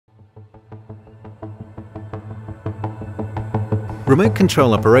Remote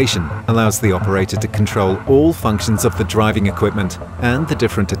control operation allows the operator to control all functions of the driving equipment and the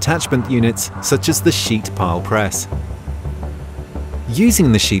different attachment units, such as the sheet pile press.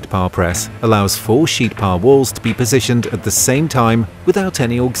 Using the sheet pile press allows 4 sheet pile walls to be positioned at the same time without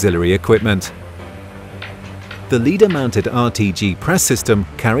any auxiliary equipment. The leader-mounted RTG press system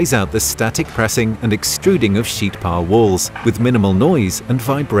carries out the static pressing and extruding of sheet pile walls with minimal noise and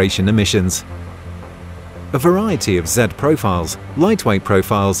vibration emissions. A variety of Z profiles, lightweight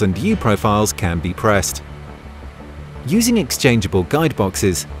profiles and U profiles can be pressed. Using exchangeable guide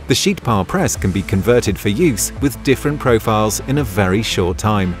boxes, the sheet pile press can be converted for use with different profiles in a very short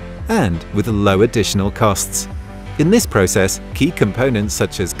time and with low additional costs. In this process, key components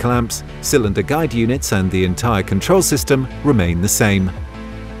such as clamps, cylinder guide units and the entire control system remain the same.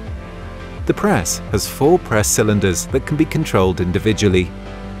 The press has 4 press cylinders that can be controlled individually.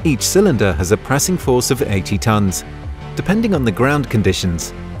 Each cylinder has a pressing force of 80 tons. Depending on the ground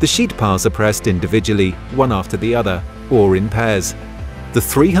conditions, the sheet piles are pressed individually, one after the other, or in pairs. The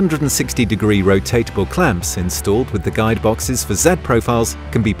 360-degree rotatable clamps installed with the guide boxes for Z profiles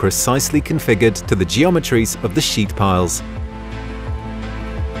can be precisely configured to the geometries of the sheet piles.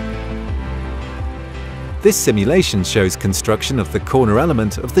 This simulation shows construction of the corner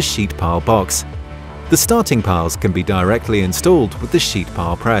element of the sheet pile box. The starting piles can be directly installed with the sheet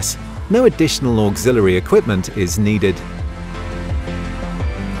pile press. No additional auxiliary equipment is needed.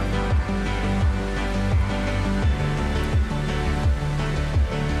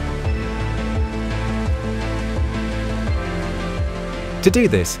 To do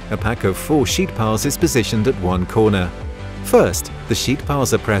this, a pack of 4 sheet piles is positioned at one corner. First, the sheet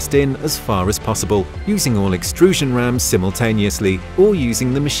piles are pressed in as far as possible, using all extrusion rams simultaneously or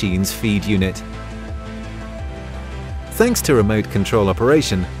using the machine's feed unit. Thanks to remote control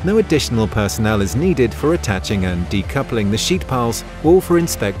operation, no additional personnel is needed for attaching and decoupling the sheet piles or for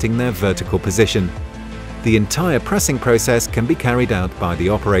inspecting their vertical position. The entire pressing process can be carried out by the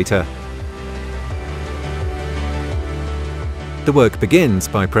operator. The work begins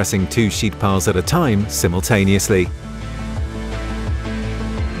by pressing 2 sheet piles at a time simultaneously.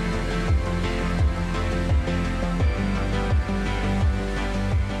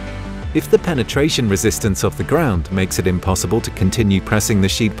 If the penetration resistance of the ground makes it impossible to continue pressing the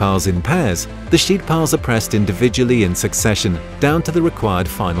sheet piles in pairs, the sheet piles are pressed individually in succession, down to the required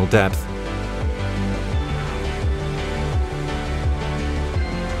final depth.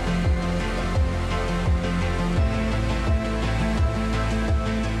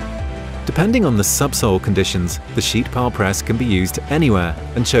 Depending on the subsoil conditions, the sheet pile press can be used anywhere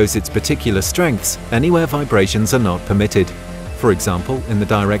and shows its particular strengths anywhere vibrations are not permitted. For example, in the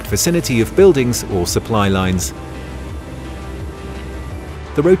direct vicinity of buildings or supply lines.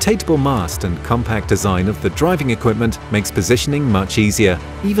 The rotatable mast and compact design of the driving equipment makes positioning much easier,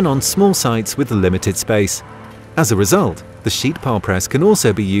 even on small sites with limited space. As a result, the sheet pile press can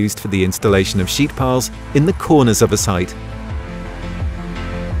also be used for the installation of sheet piles in the corners of a site.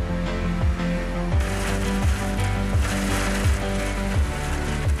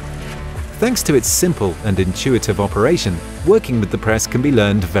 Thanks to its simple and intuitive operation, working with the press can be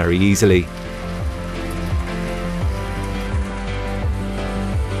learned very easily.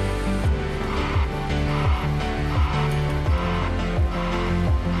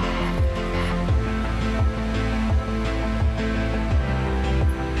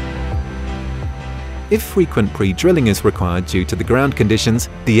 If frequent pre-drilling is required due to the ground conditions,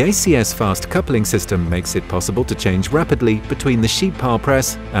 the ACS fast coupling system makes it possible to change rapidly between the sheet pile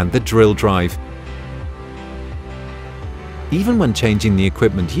press and the drill drive. Even when changing the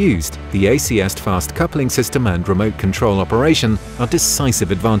equipment used, the ACS fast coupling system and remote control operation are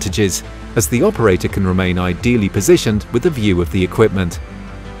decisive advantages, as the operator can remain ideally positioned with a view of the equipment.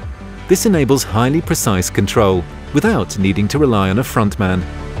 This enables highly precise control, without needing to rely on a frontman.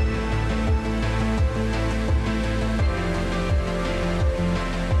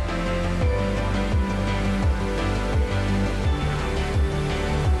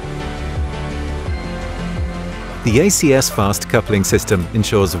 The ACS fast coupling system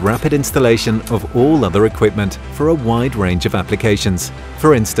ensures rapid installation of all other equipment for a wide range of applications.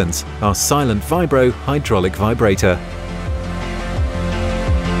 For instance, our silent vibro hydraulic vibrator.